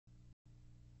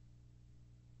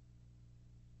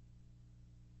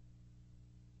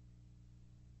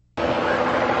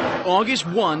August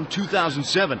 1,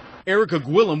 2007, Erica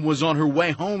Gwillim was on her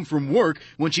way home from work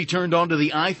when she turned onto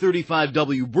the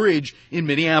I-35W bridge in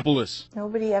Minneapolis.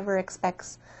 Nobody ever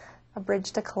expects a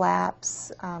bridge to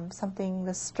collapse, something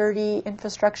this sturdy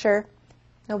infrastructure.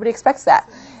 Nobody expects that,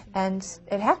 and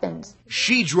it happened.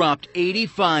 She dropped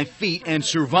 85 feet and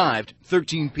survived.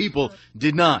 13 people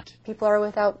did not. People are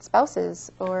without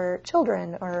spouses or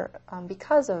children or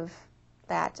because of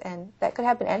that, and that could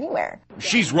happen anywhere.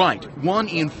 She's right. 1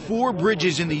 in 4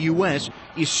 bridges in the U.S.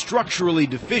 is structurally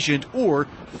deficient or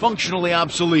functionally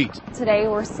obsolete. Today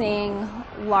we're seeing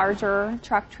larger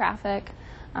truck traffic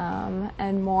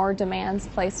and more demands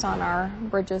placed on our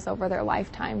bridges over their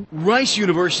lifetime. Rice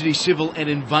University civil and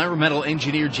environmental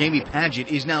engineer Jamie Padgett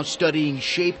is now studying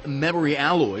shape memory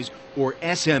alloys, or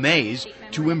SMAs,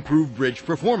 to improve bridge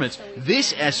performance.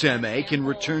 This SMA can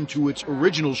return to its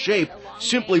original shape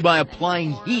simply by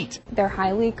applying heat. They're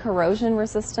highly corrosion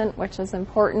resistant, which is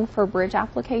important for bridge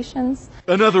applications.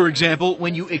 Another example,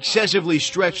 when you excessively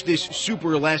stretch this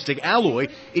super elastic alloy,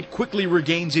 it quickly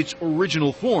regains its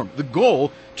original form. The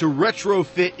goal, to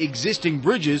retrofit existing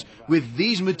bridges with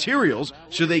these materials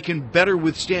so they can better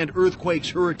withstand earthquakes,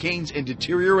 hurricanes, and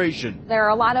deterioration. There are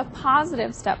a lot of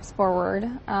positive steps forward,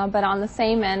 but on the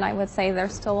same end, I would say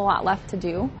there's still a lot left to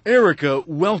do. Erica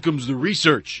welcomes the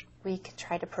research. We could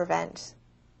try to prevent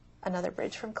another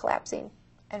bridge from collapsing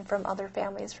and from other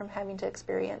families from having to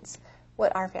experience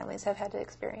what our families have had to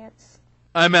experience.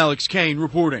 I'm Alex Kane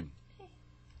reporting.